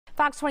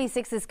Fox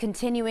 26 is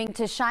continuing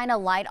to shine a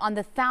light on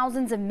the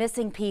thousands of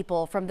missing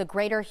people from the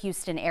greater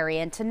Houston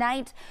area. And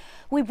tonight,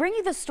 we bring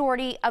you the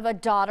story of a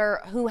daughter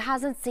who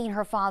hasn't seen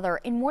her father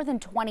in more than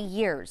 20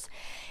 years.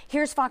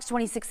 Here's Fox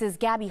 26's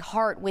Gabby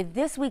Hart with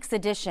this week's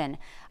edition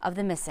of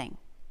The Missing.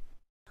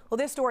 Well,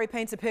 this story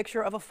paints a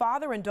picture of a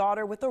father and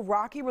daughter with a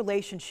rocky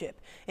relationship.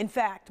 In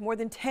fact, more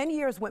than 10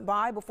 years went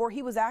by before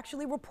he was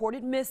actually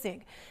reported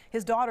missing.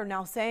 His daughter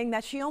now saying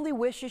that she only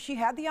wishes she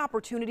had the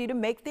opportunity to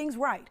make things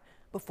right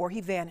before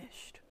he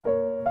vanished.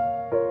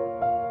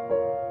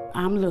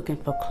 I'm looking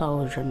for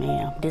closure,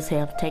 ma'am. This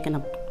has taken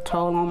a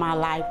toll on my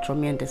life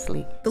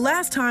tremendously. The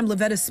last time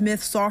Lavetta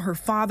Smith saw her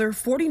father,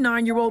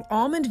 49-year-old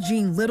Almond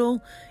Gene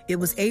Little, it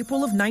was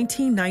April of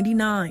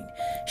 1999.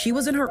 She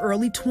was in her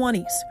early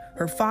 20s.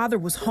 Her father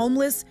was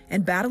homeless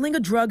and battling a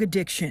drug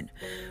addiction.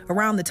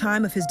 Around the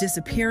time of his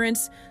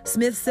disappearance,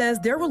 Smith says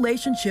their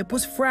relationship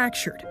was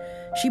fractured.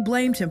 She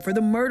blamed him for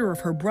the murder of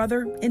her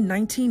brother in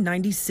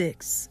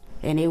 1996.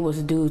 And it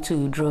was due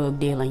to drug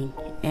dealing.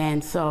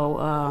 And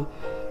so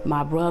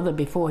my brother,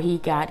 before he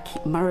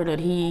got murdered,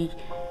 he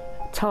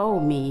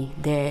told me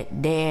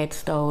that Dad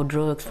stole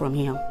drugs from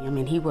him. I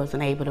mean, he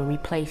wasn't able to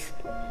replace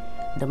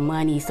the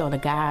money, so the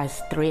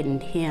guys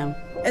threatened him.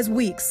 As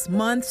weeks,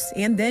 months,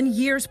 and then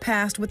years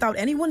passed without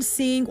anyone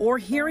seeing or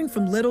hearing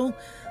from Little,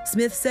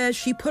 Smith says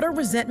she put her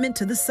resentment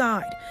to the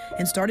side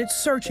and started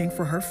searching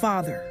for her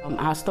father.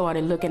 I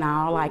started looking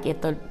all like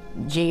at the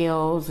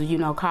jails,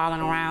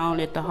 calling around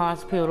at the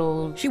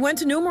hospitals. She went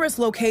to numerous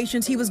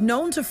locations he was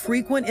known to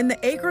frequent in the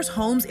Acres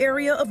Homes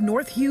area of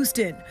North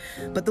Houston.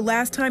 But the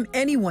last time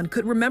anyone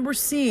could remember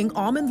seeing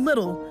Almond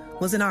Little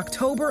was in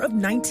October of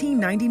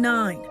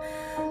 1999.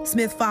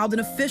 Smith filed an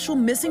official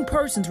missing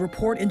persons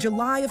report in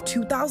July of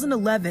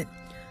 2011,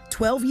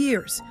 12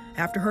 years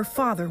after her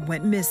father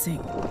went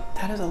missing.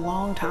 That is a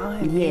long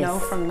time,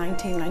 yes. From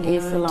 1999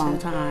 it's a long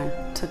time.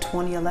 To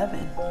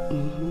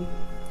 2011.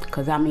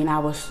 Because I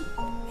was,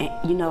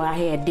 I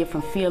had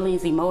different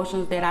feelings,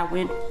 emotions that I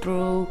went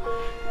through.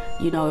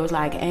 It was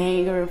like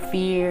anger,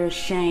 fear,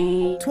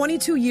 shame.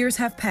 22 years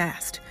have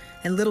passed,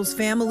 and Little's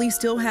family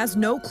still has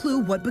no clue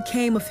what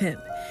became of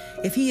him.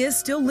 If he is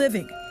still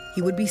living,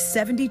 he would be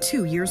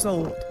 72 years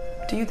old.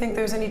 Do you think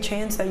there's any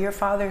chance that your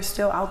father is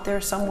still out there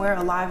somewhere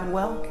alive and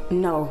well?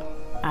 No,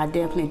 I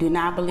definitely do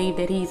not believe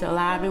that he's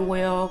alive and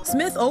well.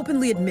 Smith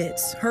openly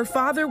admits her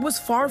father was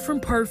far from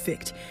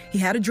perfect. He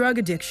had a drug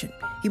addiction.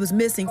 He was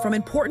missing from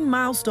important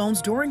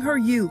milestones during her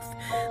youth,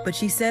 but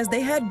she says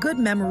they had good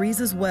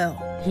memories as well.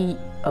 He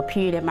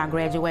appeared at my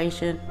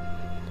graduation,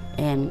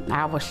 and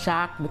I was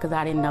shocked because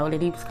I didn't know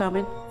that he was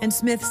coming. And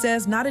Smith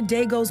says not a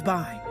day goes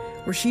by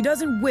where she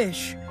doesn't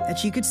wish that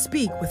she could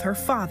speak with her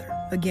father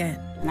again.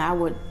 And I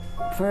would,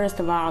 first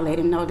of all, let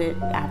him know that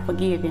I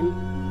forgive him.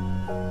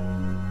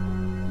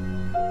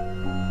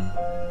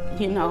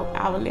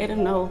 I would let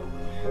him know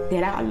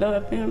that I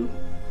love him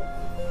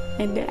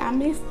and that I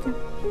missed him.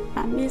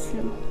 I miss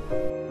him.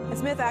 And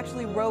Smith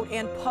actually wrote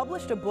and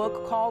published a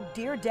book called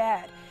Dear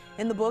Dad.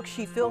 In the book,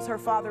 she fills her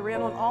father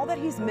in on all that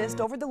he's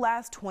missed over the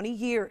last 20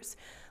 years.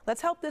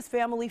 Let's help this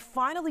family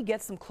finally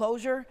get some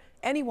closure.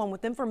 Anyone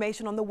with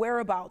information on the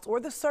whereabouts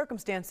or the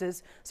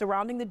circumstances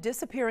surrounding the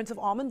disappearance of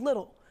Almond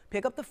Little,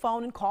 pick up the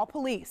phone and call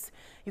police.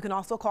 You can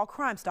also call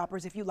Crime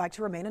Stoppers if you'd like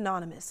to remain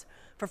anonymous.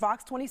 For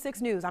Fox 26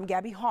 News, I'm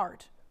Gabby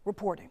Hart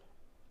reporting.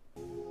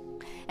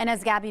 And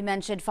as Gabby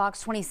mentioned,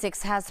 Fox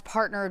 26 has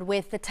partnered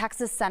with the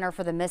Texas Center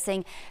for the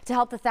Missing to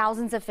help the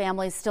thousands of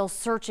families still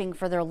searching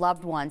for their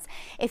loved ones.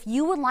 If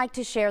you would like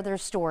to share their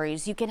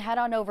stories, you can head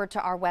on over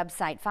to our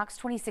website,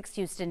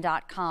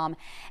 fox26houston.com,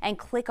 and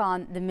click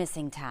on the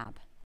Missing tab.